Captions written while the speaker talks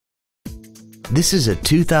This is a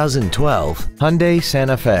 2012 Hyundai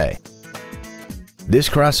Santa Fe. This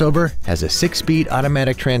crossover has a 6-speed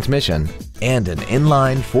automatic transmission and an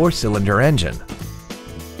inline 4-cylinder engine.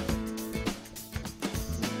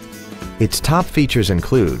 Its top features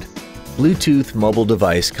include Bluetooth mobile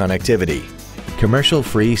device connectivity,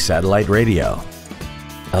 commercial-free satellite radio,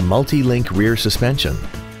 a multi-link rear suspension,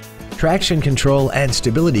 traction control and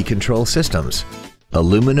stability control systems,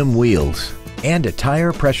 aluminum wheels, and a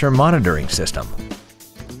tire pressure monitoring system.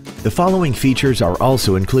 The following features are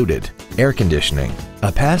also included: air conditioning,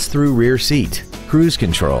 a pass-through rear seat, cruise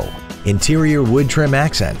control, interior wood trim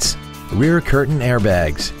accents, rear curtain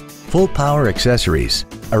airbags, full power accessories,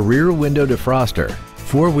 a rear window defroster,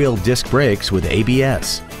 4-wheel disc brakes with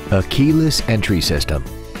ABS, a keyless entry system,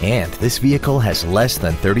 and this vehicle has less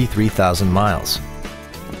than 33,000 miles.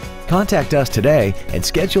 Contact us today and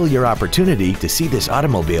schedule your opportunity to see this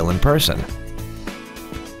automobile in person.